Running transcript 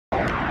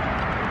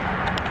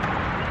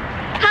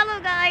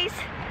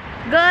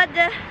Good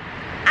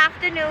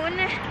afternoon.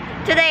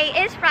 Today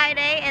is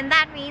Friday and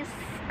that means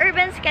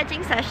urban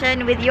sketching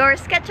session with your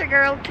sketcher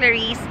girl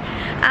Clarice.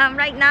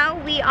 Right now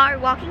we are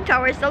walking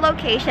towards the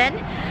location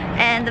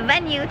and the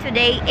venue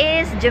today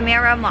is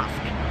Jumeirah Mosque.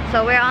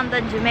 So we're on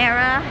the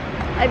Jumeirah,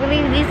 I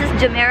believe this is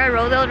Jumeirah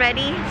Road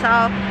already.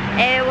 So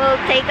it will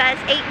take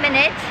us 8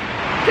 minutes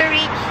to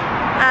reach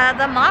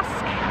the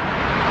mosque.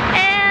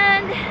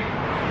 And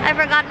I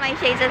forgot my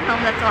shades at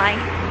home, that's why.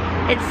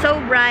 It's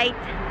so bright,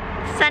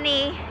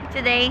 sunny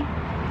today.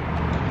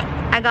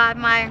 I got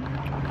my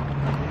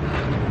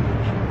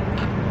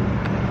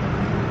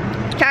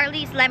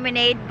Charlie's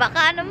lemonade.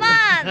 Baka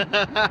naman!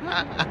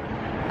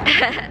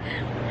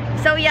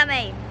 So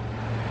yummy.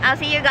 I'll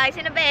see you guys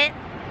in a bit.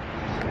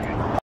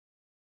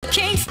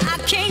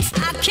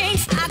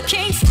 I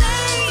can't stay.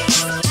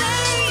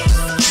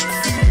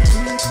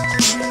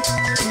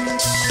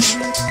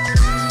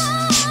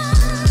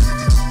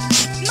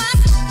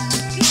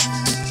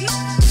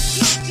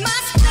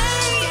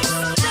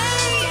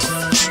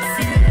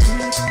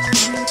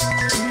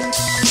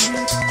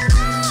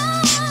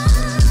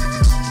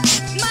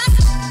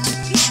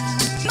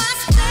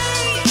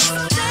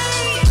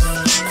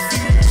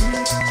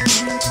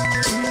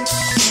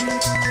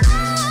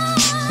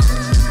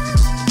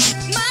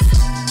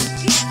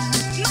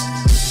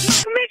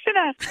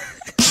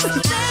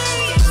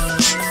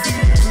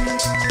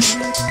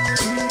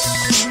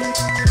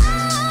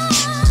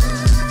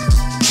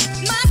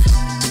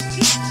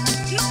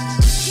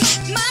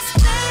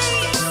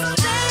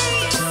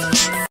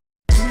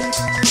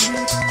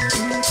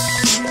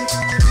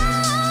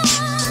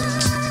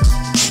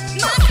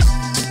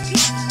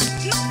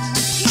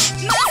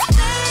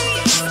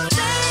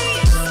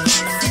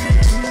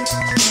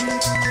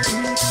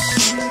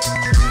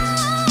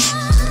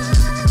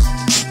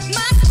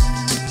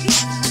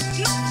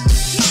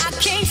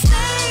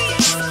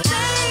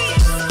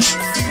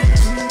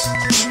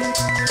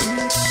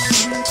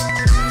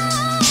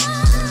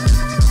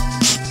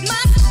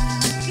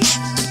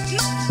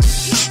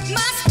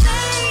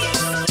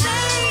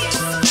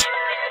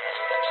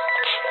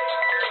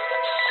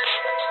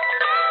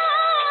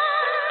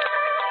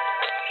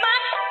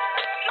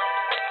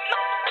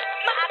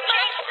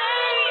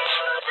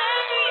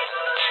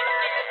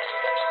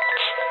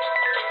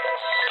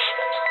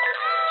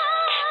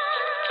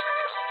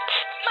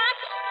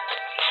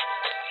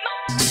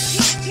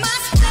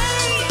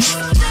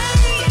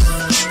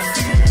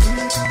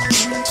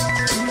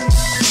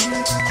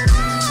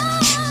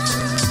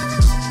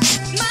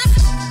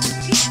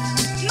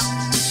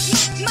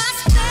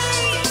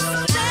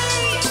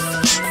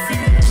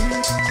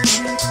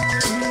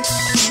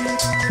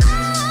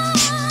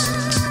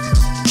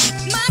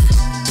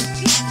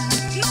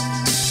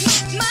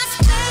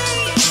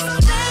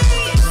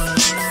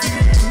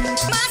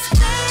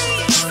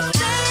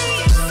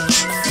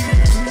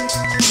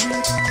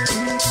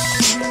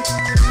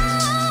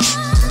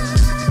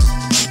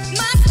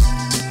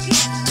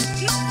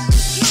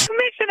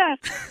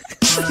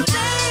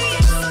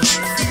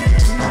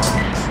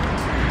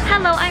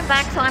 Hello, I'm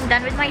back. So I'm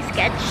done with my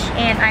sketch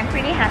and I'm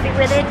pretty happy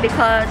with it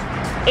because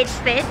it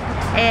fit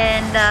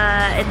in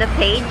the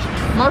page.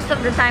 Most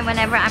of the time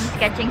whenever I'm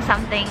sketching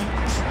something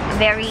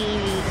very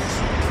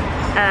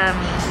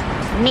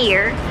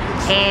near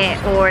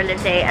or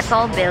let's say a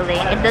tall building,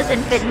 it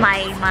doesn't fit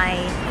my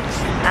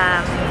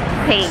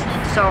page.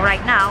 So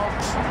right now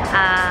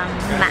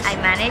I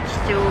managed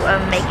to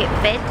make it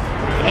fit,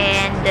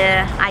 and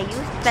I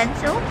used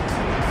pencil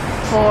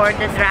for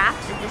the draft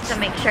just to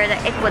make sure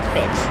that it would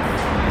fit.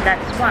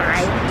 That's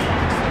why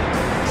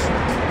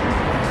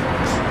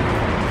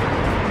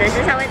this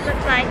is how it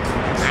looks like.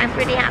 I'm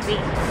pretty happy.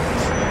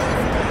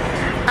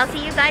 I'll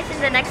see you guys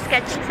in the next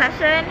sketching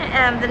session.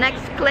 The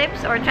next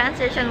clips or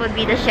transition would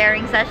be the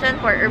sharing session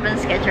for urban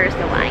sketchers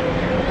alike.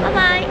 Bye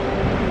bye.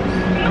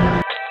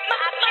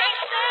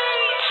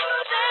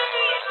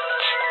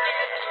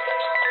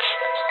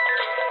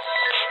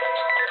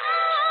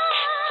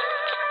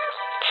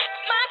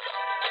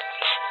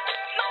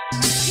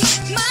 My